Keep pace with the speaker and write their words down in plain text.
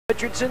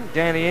Richardson,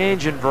 Danny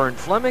Ainge and Vern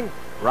Fleming,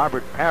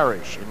 Robert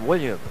Parish and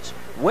Williams,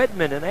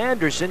 Wedmann and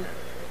Anderson,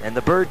 and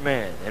the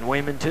Birdman and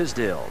Wayman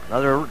Tisdale.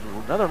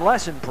 Another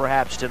lesson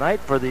perhaps tonight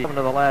for the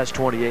last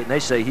 28, and they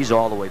say he's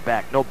all the way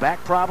back. No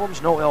back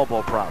problems, no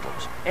elbow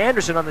problems.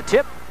 Anderson on the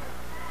tip,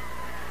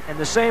 and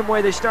the same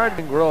way they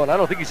started growing. I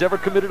don't think he's ever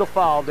committed a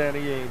foul,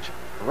 Danny Ainge.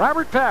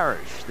 Robert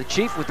Parish, the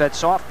Chief with that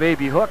soft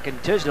baby hook,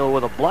 and Tisdale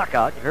with a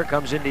blockout. Here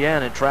comes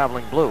Indiana in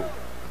traveling blue.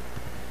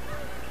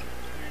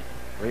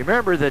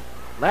 Remember that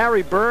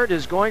Larry Bird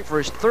is going for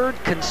his third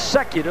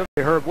consecutive.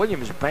 Herb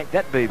Williams banked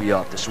that baby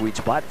off the sweet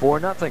spot,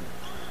 4-0.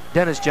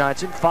 Dennis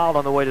Johnson fouled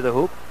on the way to the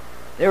hoop.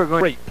 They were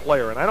going. Great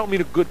player, and I don't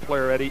mean a good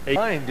player, Eddie.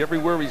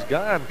 Everywhere he's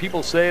gone,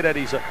 people say that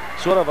he's a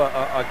sort of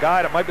a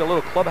guy that might be a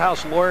little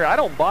clubhouse lawyer. I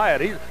don't buy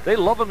it. They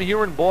love him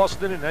here in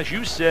Boston, and as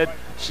you said,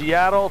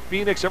 Seattle,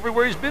 Phoenix,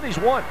 everywhere he's been, he's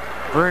won.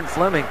 Vern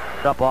Fleming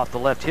up off the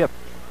left hip.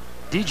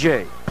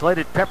 DJ played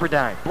it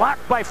Pepperdine.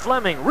 Blocked by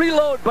Fleming.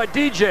 Reload by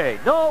DJ.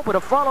 No, but a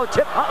follow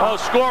tip. Oh,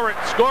 score it.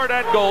 Score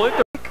that goal.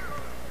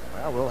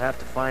 Well, we'll have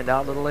to find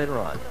out a little later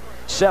on.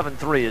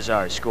 7-3 is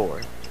our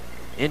score.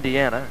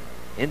 Indiana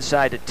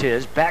inside to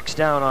Tiz. Backs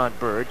down on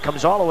Bird.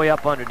 Comes all the way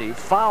up underneath.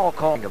 Foul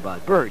calling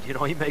about Bird. You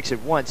know, he makes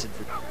it once.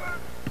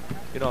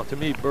 You know, to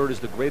me, Bird is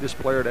the greatest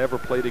player to ever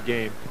play the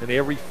game in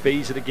every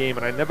phase of the game.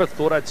 And I never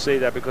thought I'd say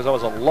that because I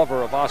was a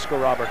lover of Oscar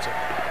Robertson.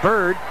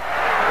 Bird.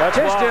 That's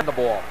on the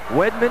ball.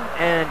 Wedmann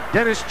and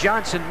Dennis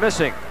Johnson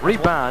missing.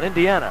 Rebound,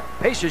 Indiana.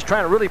 Pacers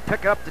trying to really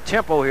pick up the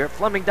tempo here.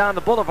 Fleming down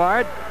the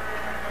boulevard.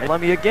 And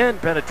Fleming again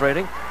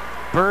penetrating.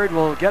 Bird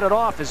will get it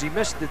off as he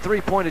missed the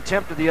three-point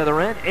attempt at the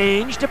other end.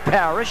 Ainge to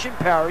Parish, and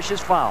Parish is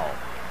fouled.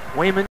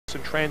 Wayman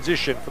in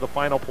transition for the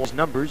final point.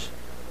 Numbers.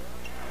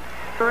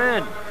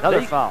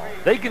 Another foul.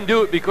 They can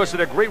do it because of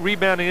their great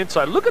rebounding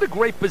inside. Look at the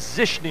great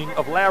positioning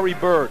of Larry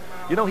Bird.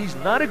 You know, he's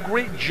not a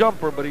great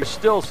jumper, but he's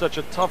still such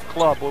a tough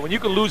club. But when you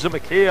can lose a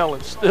McHale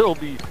and still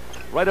be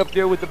right up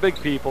there with the big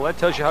people, that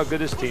tells you how good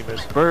his team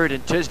is. Bird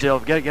and Tisdale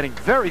getting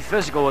very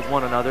physical with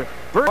one another.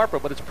 Bird, Harper,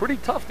 but it's pretty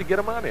tough to get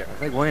him on there. I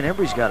think Wayne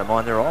Embry's got him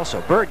on there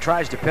also. Bird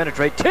tries to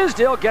penetrate.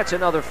 Tisdale gets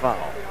another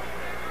foul.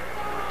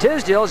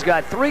 Tisdale's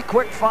got 3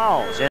 quick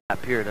fouls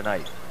up here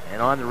tonight.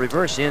 And on the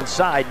reverse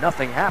inside,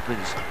 nothing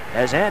happens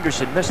as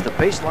Anderson missed the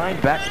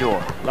baseline backdoor.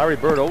 Larry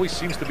Bird always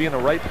seems to be in the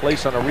right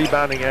place on the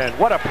rebounding end.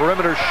 What a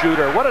perimeter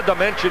shooter. What a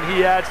dimension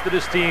he adds to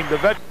this team.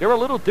 They're a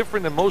little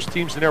different than most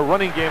teams in their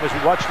running game as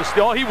we watch the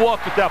steal. Oh, he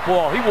walked with that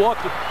ball. He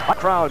walked with... A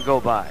crowd go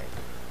by.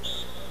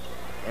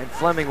 And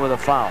Fleming with a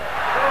foul.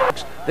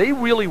 They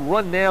really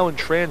run now in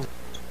trans.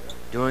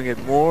 Doing it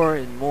more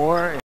and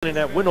more. In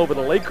that win over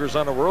the Lakers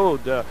on the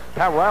road,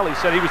 Pat Riley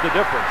said he was the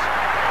difference.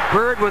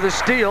 Bird with a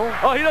steal.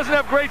 Oh, he doesn't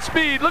have great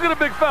speed. Look at the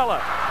big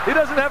fella. He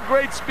doesn't have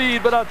great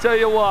speed, but I'll tell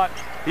you what,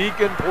 he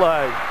can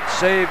play.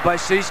 Saved by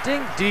Seasting.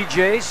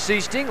 DJ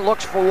Seasting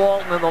looks for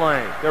Walton in the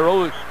lane. They're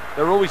always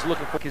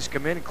looking for his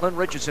come in. Clint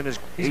Richardson is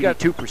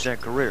 82%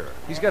 career.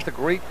 He's got the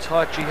great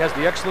touch. He has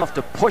the excellent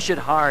to push it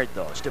hard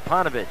though.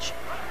 Stipanovich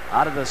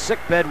out of the sick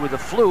bed with the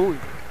flu.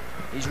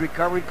 He's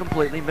recovered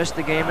completely. Missed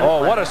the game.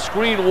 Oh, what a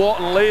screen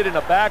Walton laid in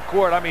the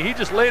backcourt. I mean, he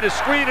just laid a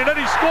screen and then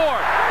he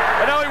scored.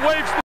 And now he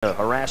waves.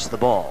 Harass the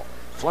ball.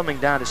 Fleming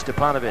down to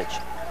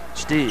Stipanovich.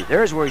 Steve,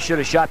 there's where he should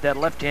have shot that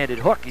left-handed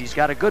hook. He's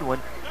got a good one.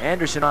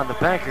 Anderson on the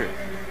banker.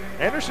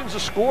 Anderson's a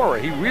scorer.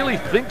 He really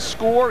thinks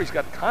score. He's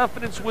got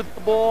confidence with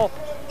the ball.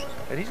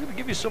 And he's going to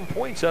give you some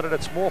points out of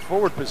that small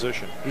forward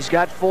position. He's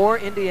got 4,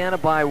 Indiana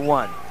by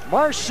 1.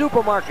 Marsh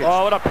Supermarkets.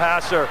 Oh, what a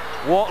passer.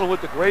 Walton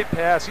with the great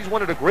pass. He's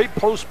one of the great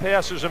post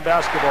passers in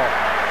basketball.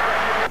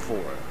 4.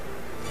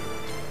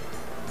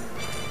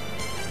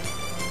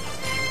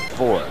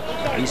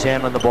 He's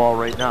handling the ball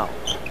right now.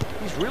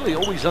 He's really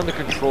always under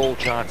control,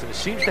 Johnson. He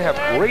seems to have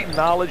great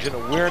knowledge and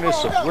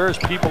awareness of where his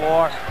people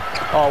are.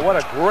 Oh, what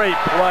a great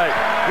play.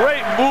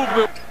 Great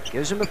movement.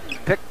 Gives him a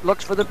pick,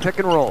 looks for the pick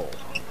and roll.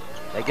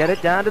 They get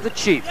it down to the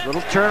Chief.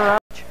 Little turnaround.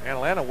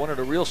 Atlanta, one of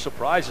the real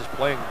surprises,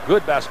 playing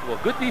good basketball.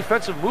 Good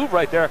defensive move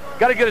right there.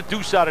 Got to get a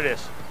deuce out of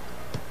this.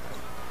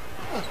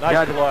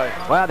 Nice play.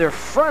 Wow, they're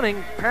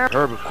fronting.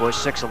 Herb, of course,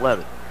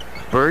 6'11".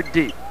 Bird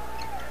deep.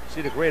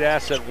 See the great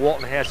asset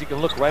Walton has. He can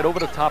look right over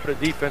the top of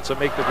the defense and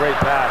make the great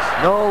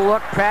pass. No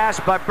look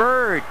pass by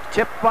Bird.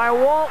 Tipped by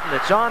Walton.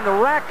 It's on the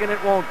rack and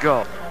it won't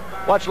go.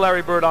 Watch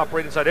Larry Bird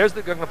operate inside. They're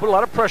going to put a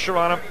lot of pressure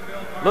on him.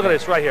 Look at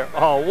this right here.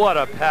 Oh, what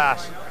a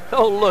pass.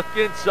 Oh, look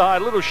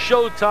inside. Little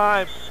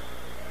showtime.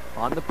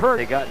 On the Bird.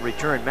 They got in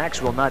return.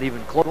 Maxwell not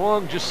even close.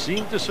 Long just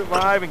seemed to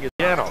survive and get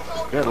piano.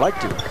 Good, like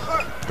to.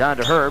 Down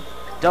to Herb.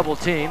 Double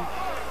team.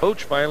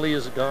 Coach finally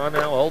is gone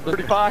now. All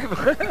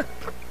 35.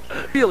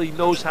 Really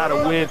knows how to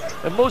win,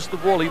 and most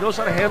of all, he knows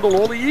how to handle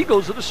all the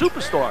egos of the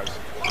superstars.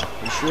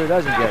 He sure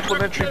doesn't get it.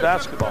 Elementary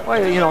basketball.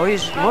 Well, you know,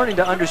 he's learning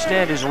to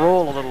understand his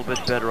role a little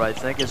bit better, I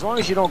think. As long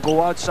as you don't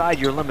go outside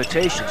your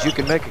limitations, you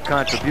can make a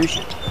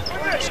contribution.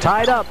 It's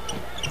tied up.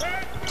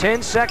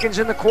 10 seconds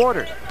in the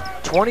quarter.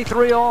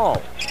 23 all.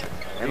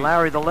 And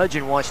Larry the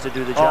Legend wants to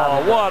do the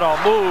job. Oh, what a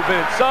move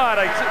inside.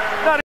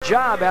 Not a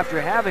job after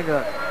having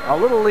a a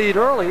little lead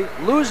early,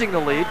 losing the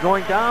lead,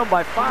 going down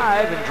by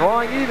 5 and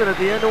drawing even at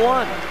the end of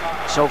 1.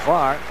 So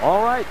far,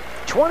 all right.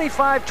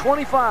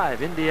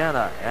 25-25,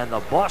 Indiana and the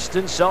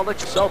Boston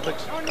Celtics.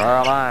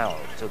 Carlisle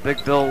to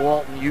Big Bill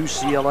Walton,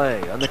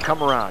 UCLA. On the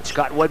come around,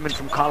 Scott Wedmann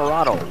from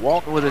Colorado.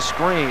 Walton with a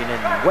screen,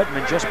 and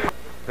Wedmann just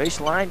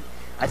baseline.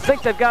 I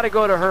think they've got to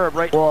go to Herb,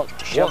 right? Walton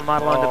shove him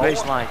out along the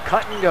baseline.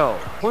 Cut and go.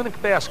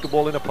 Clinic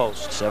basketball in a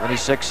post.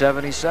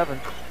 76-77.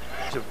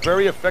 He's a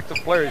very effective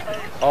player.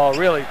 Oh,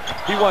 really?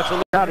 He wants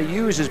to how to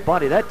use his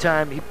body. That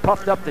time he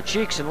puffed up the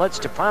cheeks and let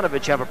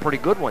Stipanovich have a pretty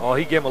good one. Oh,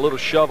 he gave him a little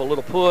shove, a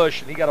little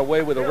push, and he got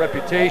away with a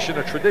reputation,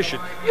 a tradition.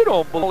 You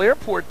don't believe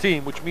airport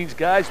team, which means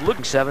guys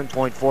looking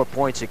 7.4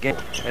 points a game.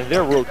 And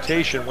their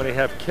rotation when they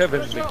have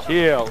Kevin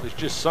McHale is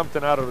just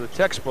something out of the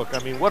textbook. I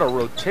mean, what a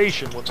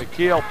rotation with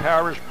McHale,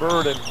 Parish,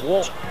 Bird, and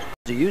Walton.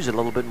 To use it a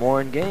little bit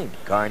more in game.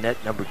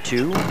 Garnett, number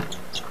 2.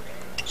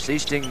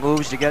 Seasting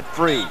moves to get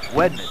free.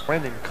 Wedmann.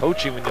 Brendan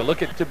coaching, when you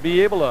look at to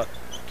be able to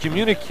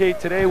communicate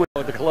today with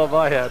the club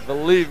I had,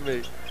 believe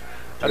me,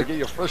 how to get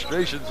your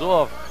frustrations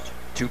off.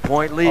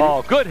 2-point lead.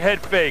 Oh, good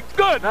head fake.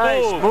 Good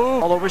nice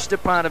move. All over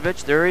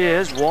Stipanovich. There he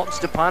is. Walton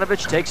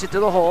Stipanovich takes it to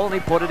the hole and he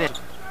put it in.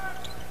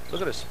 Look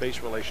at the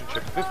space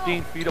relationship.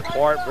 15 feet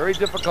apart. Very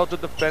difficult to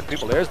defend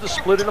people. There's the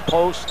split in the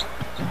post.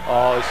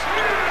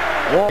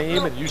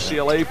 Fame and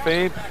UCLA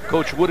fame.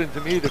 Coach Wooden,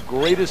 to me, the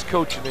greatest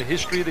coach in the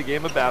history of the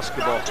game of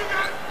basketball.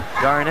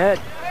 Garnett,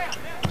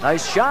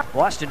 nice shot.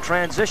 Boston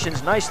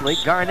transitions nicely.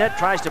 Garnett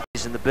tries to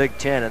he's in the Big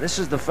Ten, and this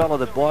is the fellow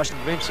that Boston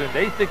Vincent.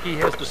 They think he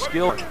has the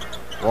skill.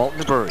 Walton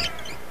the Bird.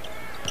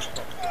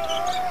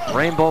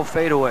 Rainbow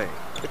fadeaway.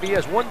 If he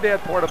has one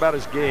bad part about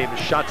his game, his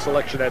shot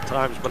selection at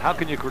times, but how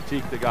can you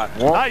critique the guy?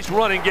 Walton. Nice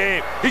running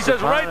game. He says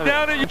right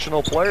down at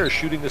intentional player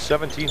shooting the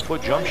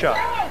 17-foot jump shot.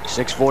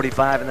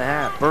 6:45 and a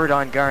half. Bird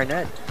on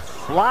Garnett.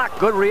 Block.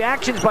 Good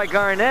reactions by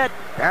Garnett.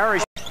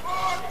 Parish.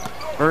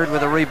 Bird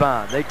with a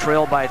rebound. They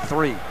trail by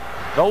 3.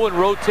 No one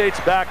rotates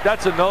back.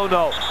 That's a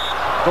no-no.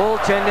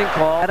 Goaltending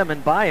call at him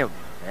and by him.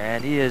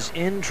 And he is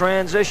in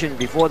transition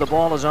before the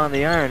ball is on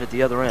the iron at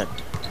the other end.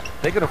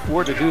 They can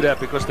afford to do that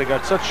because they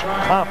got such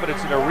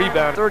confidence in their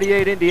rebound.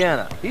 38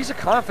 Indiana. He's a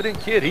confident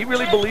kid. He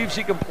really believes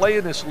he can play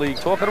in this league.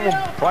 Talking to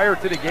him prior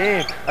to the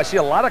game, I see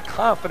a lot of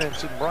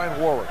confidence in Bryan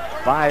Warrick.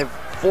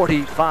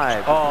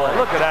 5:45. Oh,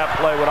 look at that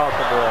play without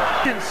the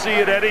ball. Didn't see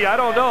it, Eddie. I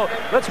don't know.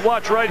 Let's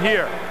watch right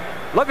here.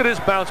 Look at his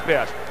bounce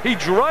pass. He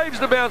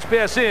drives the bounce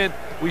pass in.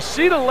 We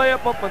see the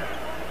layup up. And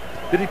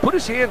did he put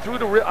his hand through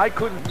the rim? I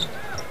couldn't.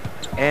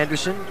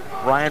 Anderson,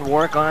 Bryan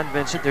Warrick on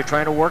Vincent. They're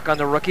trying to work on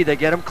the rookie. They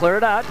get him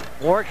cleared out.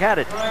 Warrick had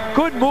it.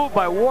 Good move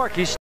by Warrick.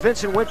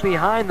 Vincent went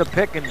behind the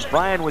pick and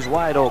Bryan was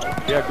wide open.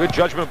 Yeah, good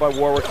judgment by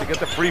Warrick to get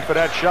the free for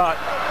that shot.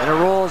 And it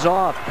rolls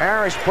off.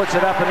 Parish puts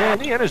it up and in.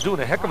 Indiana's doing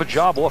a heck of a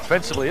job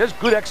offensively. That's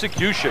good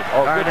execution.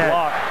 Oh, Garnett. Good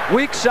block.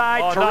 Weak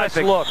side,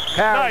 terrific. Nice look.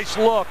 Parish. Nice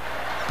look.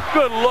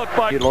 Good look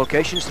by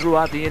locations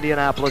throughout the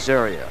Indianapolis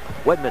area.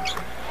 Wedmann.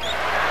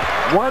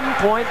 1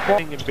 point ball.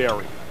 And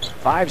Barry.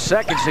 5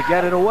 seconds to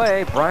get it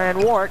away. Bryan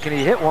Warrick, and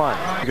he hit one.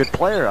 A good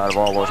player out of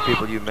all those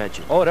people you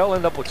mentioned. Oh, they'll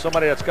end up with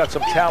somebody that's got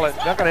some talent.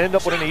 Not going to end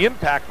up with any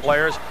impact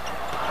players.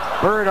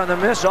 Bird on the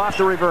miss, off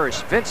the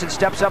reverse. Vincent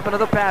steps up into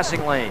the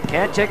passing lane.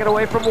 Can't take it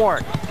away from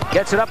Warrick.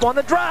 Gets it up on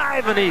the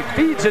drive, and he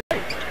feeds it.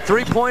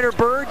 3-pointer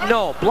Bird?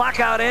 No. Block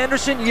out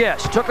Anderson?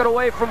 Yes. Took it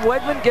away from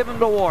Wedmann. Give him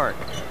to Warrick.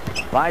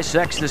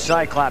 Bisects the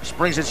Cyclops.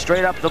 Brings it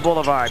straight up the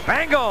boulevard.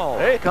 Bango!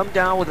 They come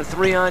down with a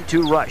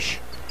 3-on-2 rush.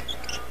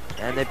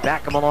 And they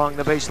back him along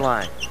the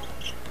baseline.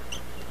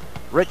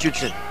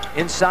 Richardson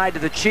inside to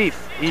the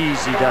Chief.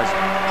 Easy does it.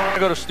 I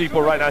go to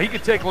Steeple right now. He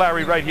can take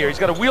Larry right here. He's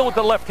got a wheel with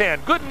the left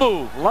hand. Good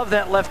move. Love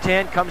that left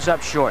hand. Comes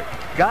up short.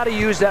 Got to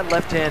use that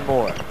left hand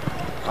more.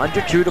 Under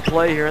 2 to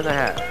play here in the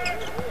half.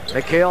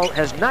 McHale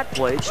has not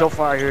played so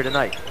far here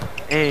tonight.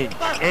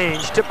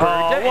 Ainge to Bird.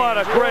 Oh, what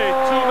a great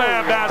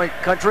two-man battle.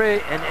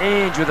 Country and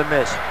Ainge with a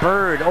miss.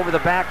 Bird over the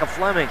back of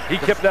Fleming. He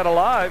kept that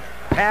alive.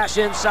 Pass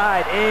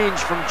inside. Ainge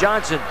from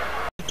Johnson.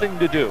 Thing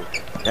to do.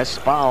 That's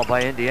foul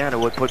by Indiana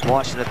would put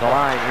Boston at the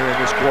line here in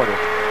this quarter.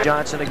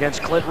 Johnson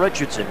against Clint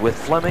Richardson with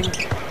Fleming,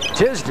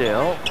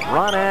 Tisdale,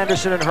 Ron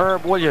Anderson, and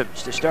Herb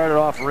Williams to start it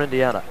off for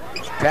Indiana.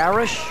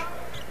 Parish,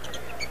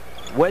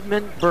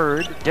 Wedmann,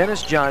 Bird,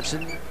 Dennis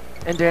Johnson,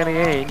 and Danny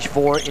Ainge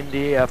for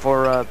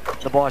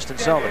the Boston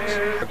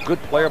Celtics. A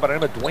good player by the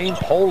name of Dwayne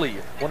Poley,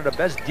 one of the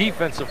best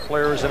defensive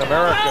players in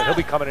America. He'll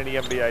be coming in the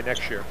NBA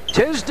next year.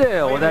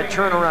 Tisdale with that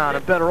turnaround,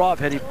 and better off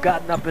had he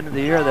gotten up into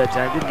the air that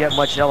time. Didn't get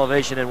much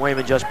elevation, and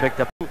Wayman just picked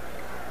up.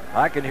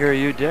 I can hear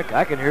you, Dick.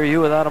 I can hear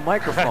you without a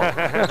microphone.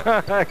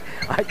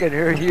 I can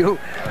hear you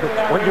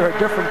when you're a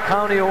different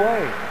county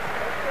away.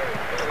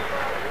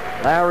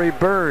 Larry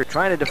Bird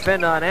trying to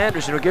defend on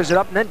Anderson, who gives it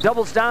up and then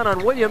doubles down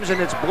on Williams,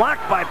 and it's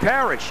blocked by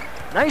Parish.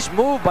 Nice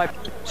move by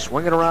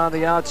swinging around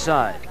the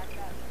outside.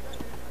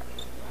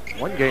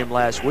 One game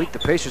last week, the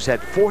Pacers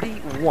had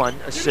 41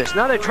 assists.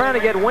 Now they're trying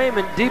to get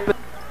Wayman deep.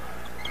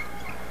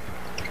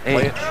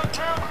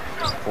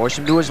 Force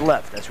him to his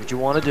left. That's what you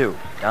want to do.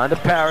 Down to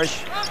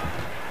Parish.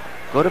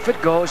 Good if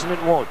it goes, and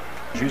it won't.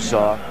 As you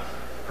saw,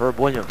 Herb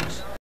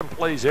Williams.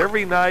 plays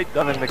every night.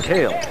 And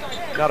McHale.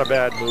 Not a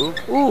bad move.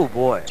 Ooh,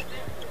 boy.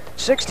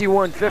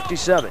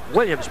 61-57.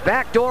 Williams,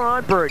 backdoor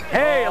on Bird.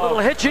 Hey, a little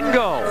hitch and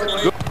go.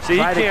 See, he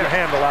can't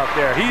handle out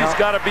there. He's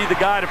got to be the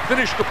guy to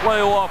finish the play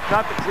off,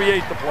 not to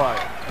create the play.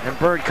 And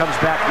Bird comes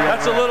back.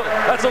 That's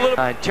a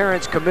little.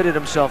 Terrence committed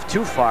himself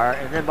too far,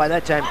 and then by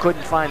that time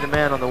couldn't find the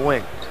man on the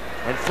wing.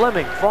 And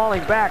Fleming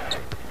falling back.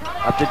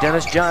 Up to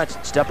Dennis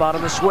Johnson. Step out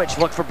on the switch.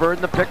 Look for Bird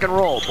in the pick and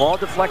roll. Ball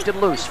deflected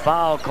loose.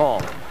 Foul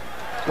call.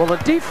 Well, the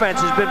defense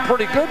has been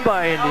pretty good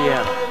by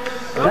Indiana.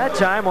 That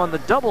time on the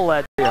double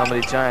that. How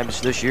many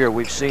times this year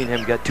we've seen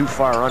him get too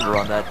far under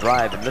on that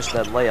drive and miss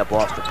that layup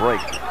off the break.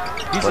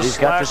 He's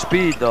got the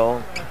speed,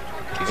 though.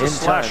 He's a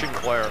slashing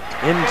player.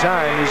 In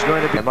time, he's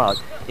going to be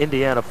out.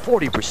 Indiana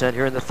 40%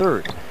 here in the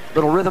third.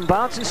 Little rhythm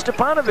bounce and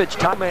Stipanovich.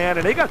 Top man,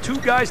 and they got two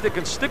guys that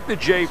can stick the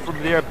J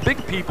from there.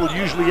 Big people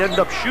usually end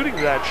up shooting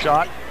that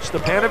shot.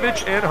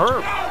 Stipanovich and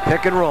Herb.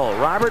 Pick and roll.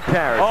 Robert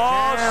Parish.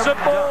 Oh,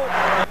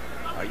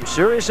 simple. Are you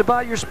serious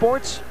about your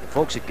sports? The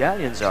folks at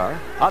Galleons are.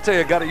 I'll tell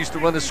you a guy that used to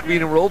run the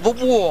screen and roll. The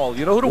Wall.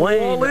 You know who the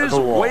Wall is?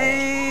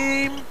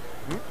 Wayne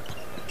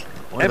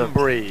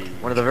Embry.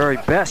 One of the very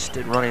best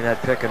at running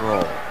that pick and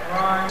roll.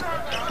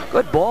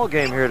 Good ball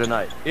game here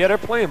tonight. Yeah, they're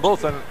playing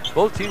both, and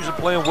both teams are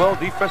playing well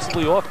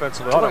defensively,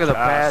 offensively. Look at the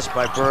pass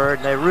by Bird,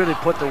 and they really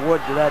put the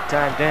wood to that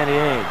time, Danny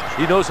Ainge.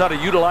 He knows how to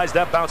utilize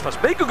that bounce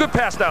pass. Make a good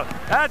pass down.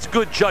 That's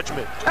good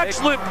judgment.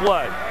 Excellent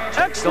play.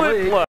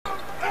 Excellent play.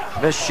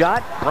 Missed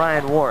shot,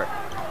 Bryan Warrick.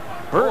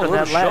 Bird in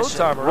that last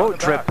road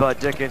trip,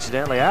 Dick,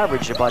 incidentally,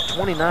 averaged about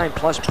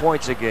 29+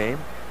 points a game,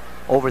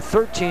 over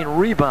 13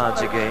 rebounds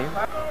a game.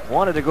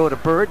 Wanted to go to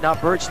Bird. Now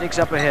Bird sneaks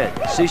up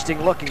ahead.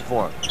 Seasting looking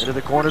for him. Into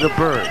the corner to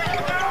Bird.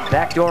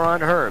 Backdoor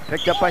on Herb.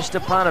 Picked up by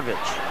Stipanovich.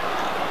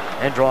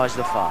 And draws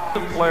the foul.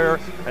 Player,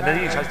 and then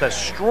he has that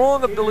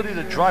strong ability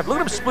to drive. Look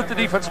at him split the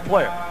defensive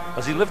player.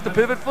 Does he lift the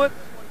pivot foot?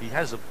 He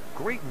has a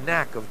great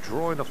knack of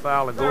drawing the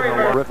foul and going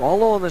away.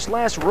 Although on this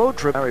last road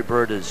trip, Larry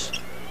Bird is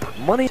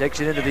money.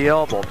 Takes it into the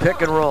elbow.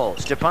 Pick and roll.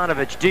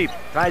 Stipanovich deep.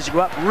 Tries to go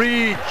up.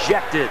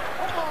 Rejected.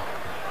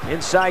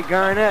 Inside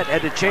Garnett.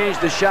 Had to change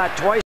the shot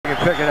twice. You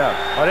can pick it up.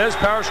 Oh, there's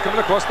Parish coming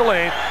across the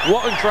lane.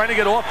 Walton trying to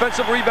get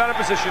offensive rebound in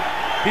position.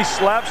 He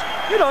slaps.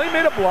 You know, he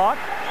made a block.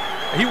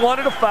 He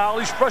wanted a foul.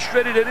 He's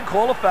frustrated. They didn't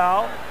call a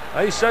foul.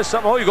 He says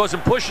something. Oh, he goes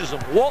and pushes him.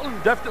 Walton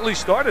definitely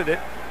started it.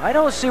 I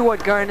don't see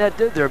what Garnett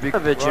did there.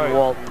 Because and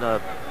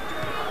Walton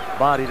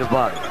body to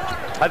body.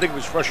 I think he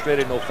was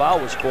frustrated no foul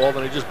was called,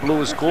 and he just blew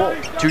his call.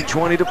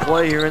 2:20 to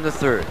play here in the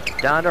third.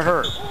 Down to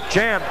Herb.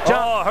 Jam.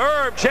 Oh,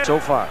 Herb. Jam. So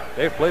far.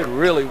 They've played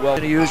really well.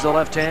 He used the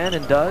left hand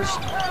and does.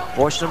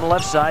 Forced him the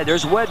left side.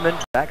 There's Wedmann.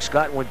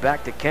 Scott went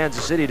back to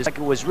Kansas City. Like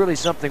it was really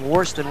something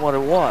worse than what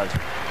it was.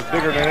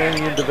 Bigger than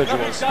any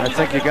individuals. I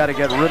think you got to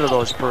get rid of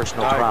those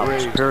personal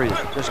problems. Period.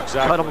 Just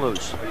cut them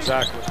loose.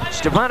 Exactly.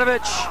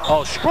 Stipanovich.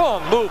 Oh,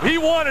 strong move. He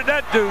wanted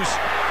that deuce.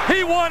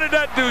 He wanted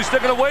that deuce. They're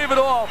going to wave it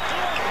off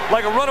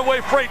like a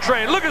runaway freight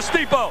train. Look at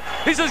Stipo.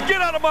 He says,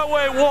 get out of my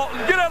way, Walton.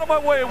 Get out of my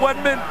way,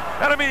 Wedmann.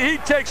 And I mean, he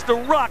takes the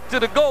rock to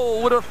the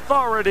goal with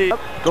authority.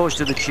 Goes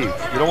to the Chief.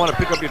 You don't want to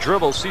pick up your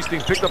dribble.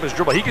 Seasting picked up his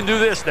dribble. He can do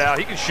this now.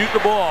 He can shoot the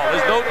ball.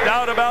 There's no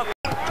doubt about it.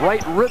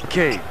 Right rib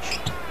cage.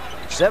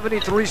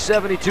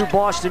 73-72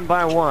 Boston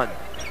by 1.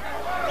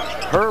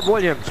 Herb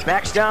Williams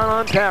backs down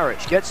on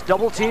Parish. Gets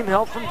double team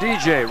help from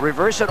DJ.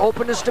 Reverse it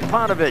open to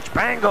Stipanovich.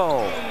 Bango.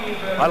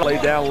 I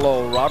lay down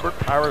low. Robert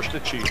Parish the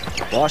Chief.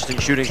 Boston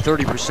shooting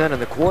 30% in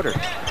the quarter.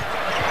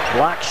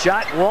 Block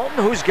shot.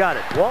 Walton, who's got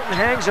it? Walton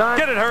hangs on.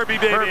 Get it, Herbie,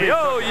 baby. Herbie.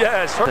 Oh,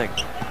 yes.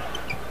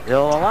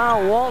 They'll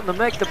allow Walton to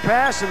make the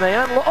pass, and they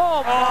unload.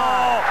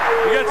 Oh,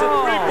 he gets a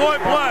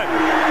three-point play.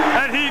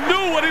 And he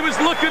knew what he was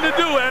looking to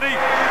do, Eddie.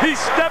 He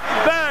stepped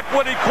back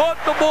when he caught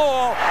the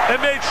ball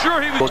and made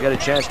sure he was. We'll get a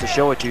chance to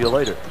show it to you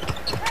later.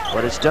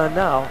 But it's done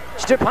now.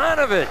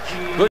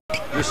 Stipanovich. Good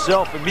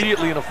yourself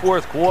immediately in the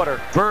fourth quarter.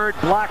 Bird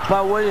blocked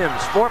by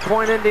Williams.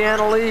 4-point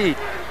Indiana lead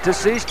to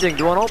Seasting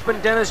to an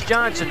open Dennis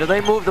Johnson. Do they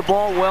move the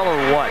ball well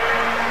or what?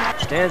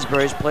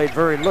 Stansbury's played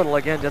very little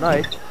again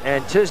tonight,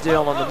 and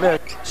Tisdale on the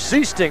mid.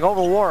 Seasting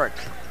over Warrick.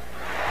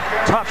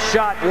 Tough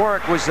shot.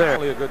 Warrick was there.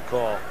 Really a good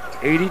call.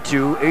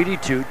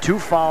 82-82. 2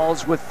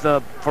 fouls with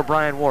for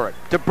Bryan Warrick.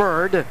 To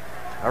Bird,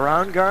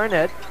 around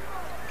Garnett,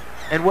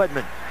 and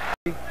Wedmann.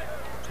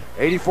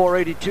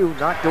 84-82.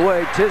 Knocked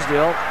away.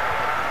 Tisdale.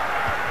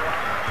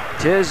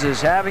 Tiz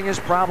is having his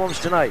problems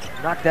tonight.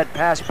 Knocked that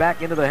pass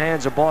back into the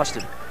hands of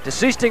Boston. To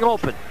Seasting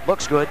open.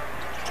 Looks good.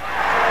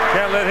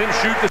 Can't let him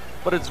shoot this.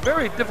 But it's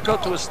very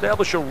difficult to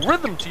establish a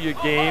rhythm to your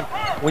game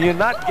when you're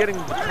not getting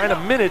the kind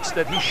of minutes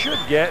that he should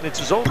get, and it's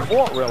his own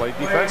fault, really,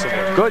 defensively.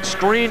 Good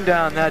screen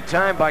down that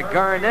time by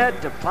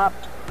Garnett to pop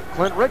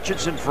Clint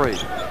Richardson free.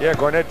 Yeah,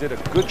 Garnett did a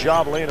good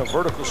job laying a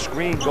vertical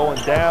screen, going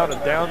down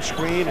and down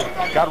screen,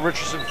 and got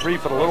Richardson free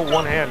for the little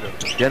one-hander.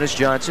 Dennis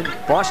Johnson,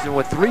 Boston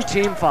with 3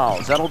 team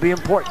fouls. That'll be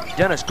important.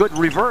 Dennis, good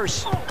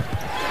reverse.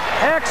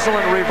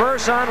 Excellent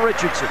reverse on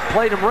Richardson.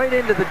 Played him right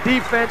into the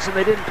defense, and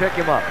they didn't pick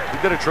him up.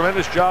 He did a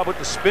tremendous job with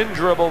the spin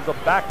dribble to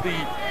back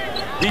the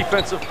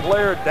defensive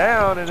player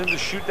down and then to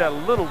shoot that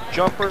little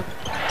jumper.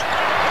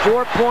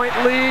 4-point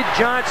lead.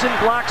 Johnson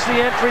blocks the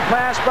entry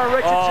pass by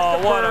Richardson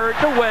to Bird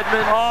to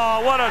Wedmann.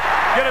 Oh, what a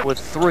get it with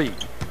 3.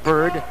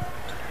 Bird to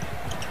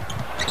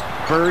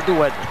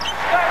Wedmann.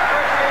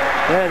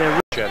 And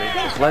then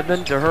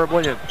Wedmann to Herb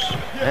Williams.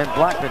 And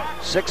Blackman,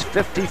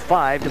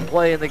 6:55 to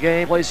play in the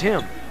game, plays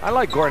him. I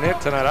like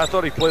Garnett tonight. I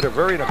thought he played a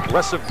very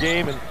aggressive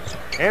game, and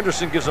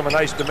Anderson gives him a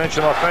nice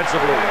dimension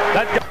offensively.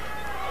 That guy.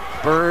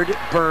 Bird.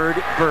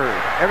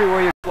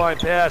 Everywhere you line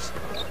pass.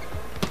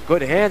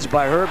 Good hands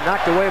by Herb,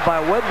 knocked away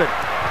by Wedmann.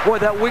 Boy,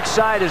 that weak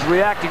side is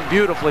reacting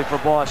beautifully for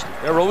Boston.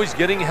 They're always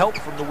getting help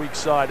from the weak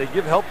side. They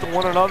give help to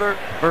one another.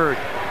 Bird.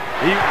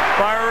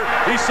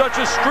 He's such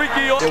a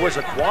streaky. There was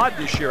a quad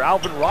this year.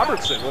 Alvin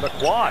Robertson with a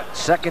quad.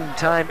 Second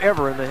time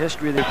ever in the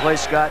history they play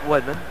Scott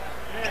Wedmann.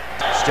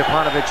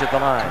 Stipanovich at the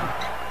line.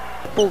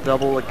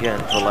 Double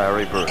again for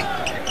Larry Bird.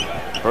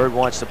 Bird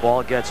wants the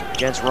ball, gets it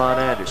against Ron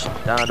Anderson.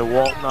 Down to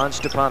Walton on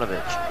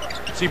Stipanovich.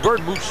 See,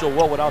 Bird moves so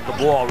well without the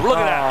ball. Look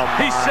at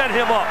that. He set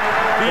him up.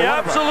 He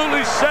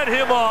absolutely set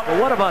him up. But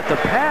what about the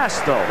pass,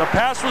 though? The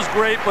pass was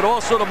great, but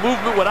also the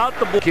movement without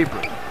the ball. Keeper.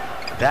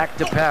 Back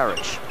to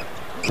Parish.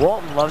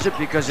 Walton loves it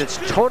because it's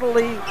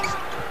totally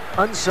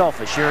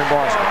unselfish here in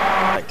Boston.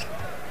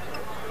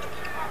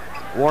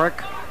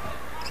 Warrick.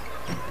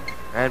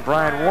 And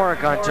Bryan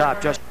Warrick on top.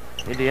 Just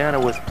Indiana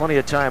with plenty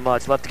of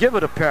timeouts left. Give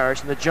it to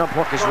Parish, and the jump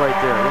hook is right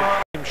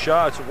there.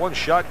 It's a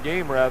one-shot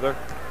game, rather.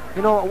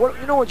 You know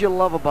what you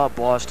love about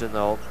Boston,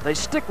 though? They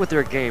stick with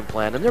their game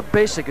plan, and their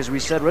basic, as we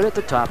said right at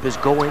the top, is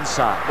go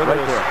inside. Right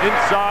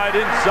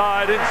there.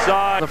 Inside.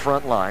 The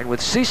front line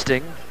with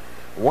Seasting,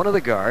 one of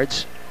the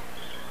guards,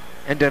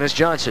 and Dennis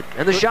Johnson.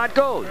 And the shot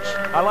goes.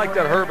 I like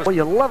that, Herb. What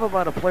you love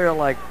about a player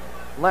like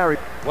Larry.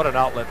 What an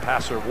outlet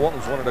passer.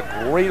 Walton's one of the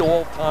great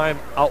all-time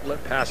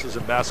outlet passes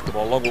in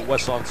basketball, along with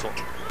Wes Unseld.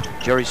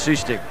 Jerry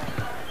Seasting.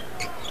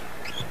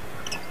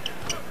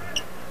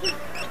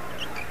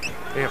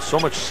 They have so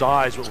much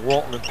size with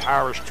Walton and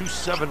Parish. 2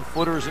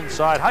 7-footers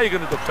inside. How are you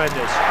going to defend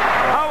this?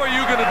 How are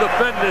you going to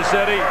defend this,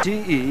 Eddie?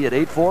 TE at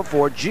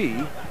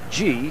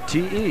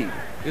 844-GTE.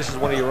 This is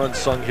one of your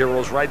unsung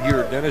heroes right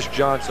here, Dennis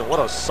Johnson. What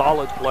a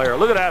solid player.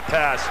 Look at that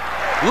pass.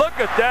 Look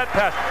at that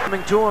pass.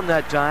 Coming to him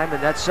that time,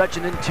 and that's such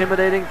an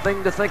intimidating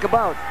thing to think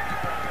about.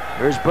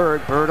 Here's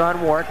Bird. Bird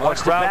on Warrick. The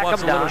crowd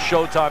wants a little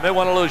showtime. They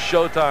want a little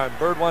showtime.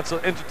 Bird wants to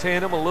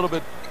entertain him a little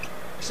bit.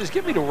 He says,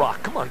 give me the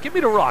rock. Come on, give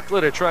me the rock.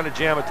 Look, they're trying to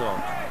jam it to him.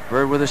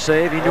 Bird with a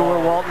save. He knew where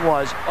Walton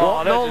was.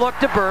 Walton, no look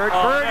to Bird.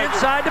 Bird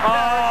inside the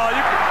pass.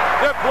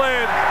 They're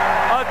playing.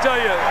 I'll tell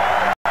you,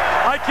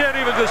 I can't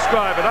even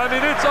describe it. I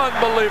mean, it's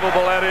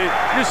unbelievable, Eddie.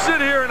 You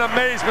sit here in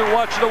amazement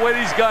watching the way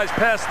these guys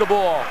pass the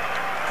ball.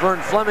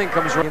 Vern Fleming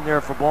comes in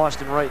there for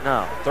Boston right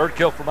now. Third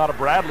kill from out of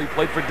Bradley.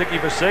 Played for Dickie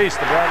Versace,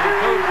 the Bradley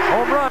coach.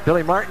 Home run.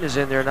 Billy Martin is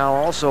in there now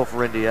also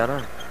for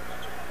Indiana.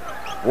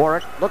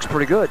 Warrick looks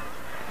pretty good.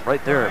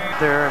 Right there.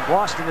 And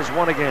Boston has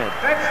won again.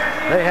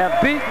 They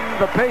have beaten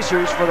the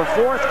Pacers for the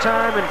 4th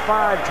time in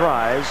 5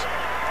 tries.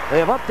 They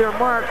have upped their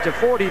mark to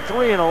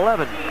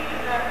 43-11.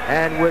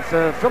 And with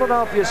the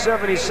Philadelphia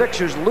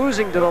 76ers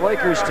losing to the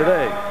Lakers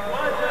today,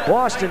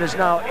 Boston is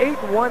now 8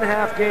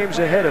 1/2 games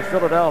ahead of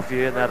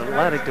Philadelphia in that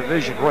Atlantic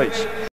Division race.